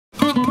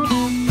About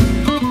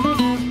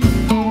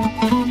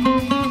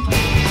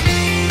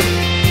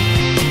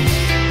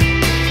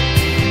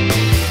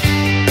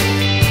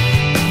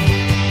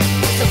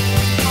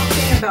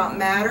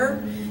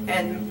matter,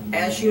 and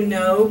as you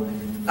know,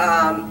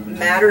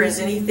 matter is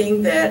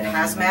anything that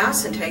has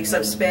mass and takes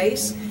up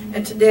space,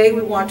 and today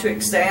we want to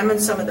examine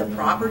some of the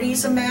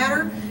properties of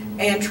matter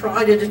and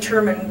try to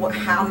determine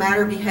how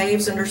matter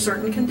behaves under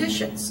certain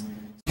conditions.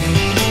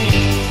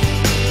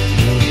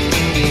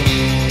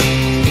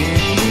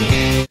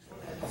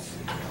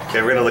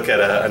 Okay, we're going to look at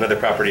another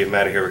property of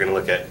matter here. We're going to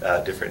look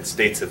at different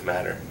states of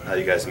matter.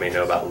 You guys may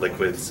know about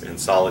liquids and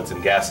solids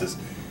and gases.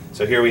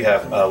 So here we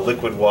have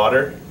liquid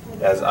water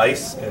as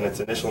ice, and its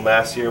initial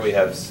mass here we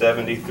have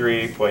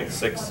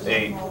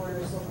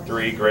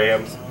 73.683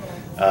 grams.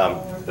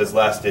 Those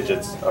last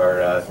digits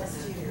are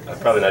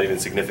probably not even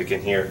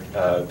significant here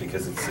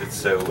because it's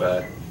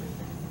so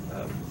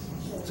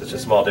such a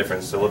small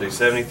difference. So we'll do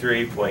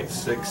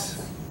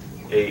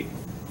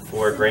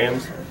 73.684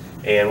 grams,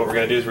 and what we're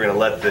going to do is we're going to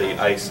let the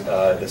ice,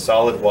 the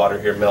solid water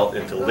here, melt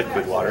into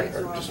liquid water,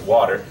 or just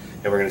water,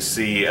 and we're going to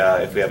see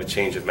if we have a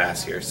change of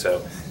mass here.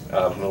 So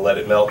I'm going to let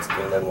it melt,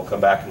 and then we'll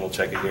come back and we'll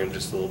check it here in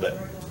just a little bit.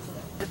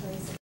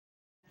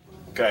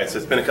 Okay, so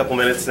it's been a couple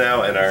minutes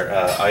now, and our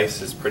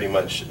ice is pretty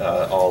much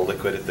all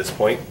liquid at this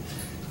point.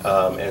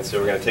 And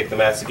so we're going to take the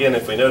mass again.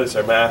 If we notice,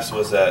 our mass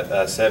was at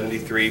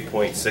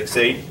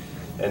 73.68,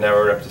 and now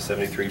we're up to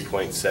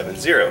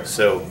 73.70.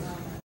 So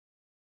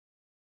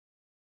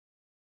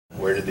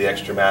where did the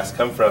extra mass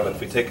come from? And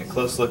if we take a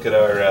close look at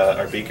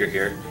our beaker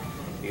here,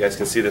 you guys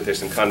can see that there's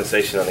some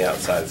condensation on the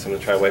outside. So I'm going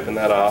to try wiping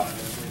that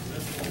off.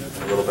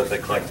 A little bit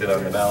that collected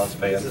on the balance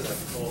band.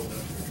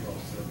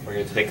 We're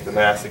going to take the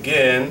mass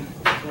again,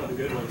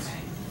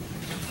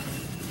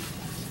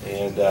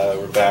 and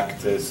we're back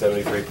to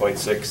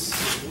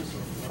 73.64,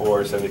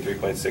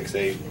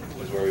 73.68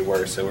 was where we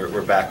were, so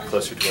we're back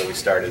closer to where we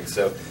started.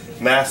 So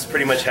mass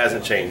pretty much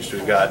hasn't changed.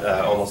 We've got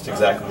almost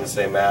exactly the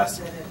same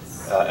mass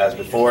as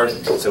before.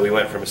 So we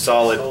went from a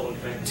solid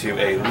to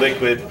a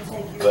liquid,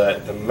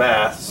 but the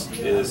mass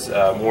is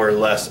more or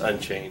less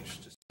unchanged.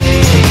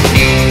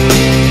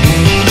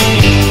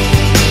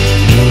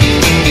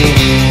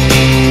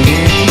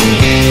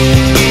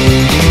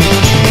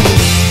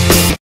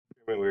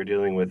 We were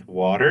dealing with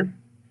water,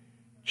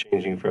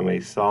 changing from a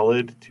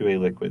solid to a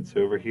liquid.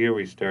 So over here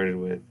we started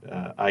with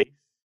ice.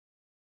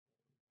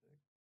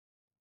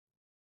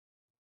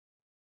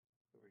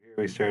 Over here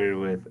we started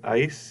with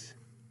ice,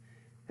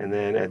 and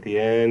then at the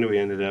end we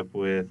ended up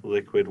with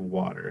liquid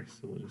water.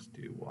 So we'll just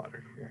do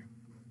water here.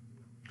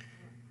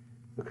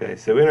 Okay,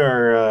 so in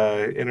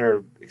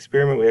our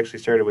experiment we actually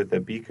started with a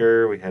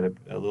beaker. We had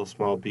a little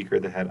small beaker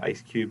that had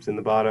ice cubes in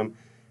the bottom.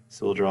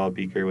 So we'll draw a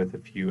beaker with a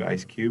few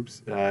ice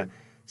cubes.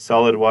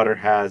 Solid water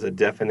has a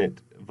definite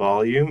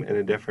volume and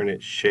a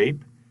definite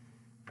shape,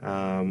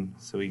 so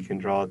we can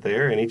draw it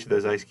there. And each of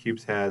those ice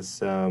cubes has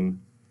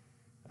some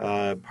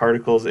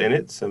particles in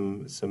it,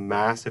 some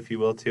mass, if you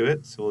will, to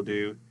it. So we'll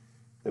do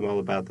them all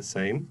about the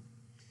same.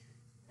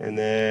 And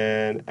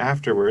then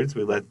afterwards,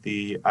 we let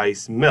the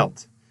ice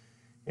melt.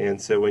 And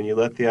so when you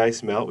let the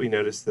ice melt, we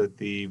notice that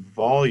the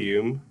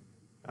volume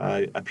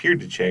appeared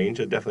to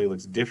change. It definitely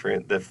looks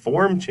different. The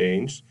form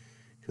changed,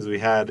 because we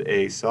had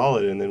a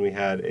solid and then we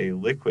had a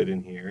liquid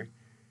in here.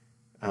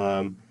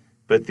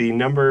 But the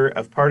number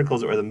of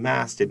particles, or the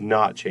mass, did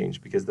not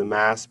change, because the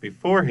mass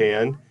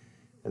beforehand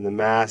and the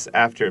mass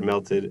after it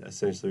melted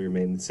essentially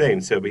remained the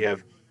same. So we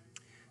have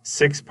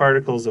 9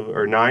 particles of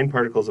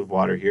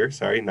water here,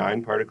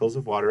 9 particles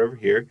of water over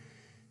here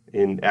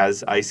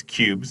as ice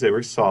cubes. They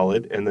were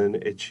solid, and then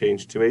it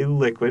changed to a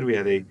liquid. We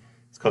had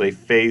it's called a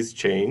phase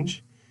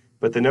change.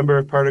 But the number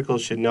of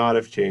particles should not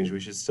have changed. We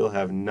should still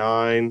have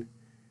 9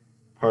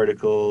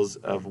 particles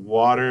of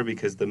water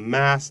because the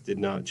mass did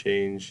not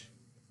change.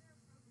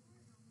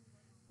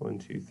 1,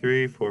 2,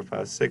 3, 4,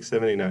 5, 6,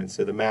 7, 8, 9.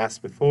 So the mass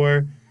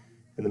before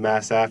and the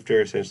mass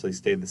after essentially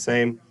stayed the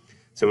same.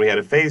 So when we had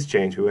a phase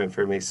change, we went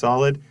from a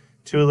solid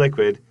to a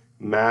liquid.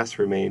 Mass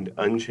remained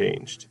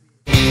unchanged.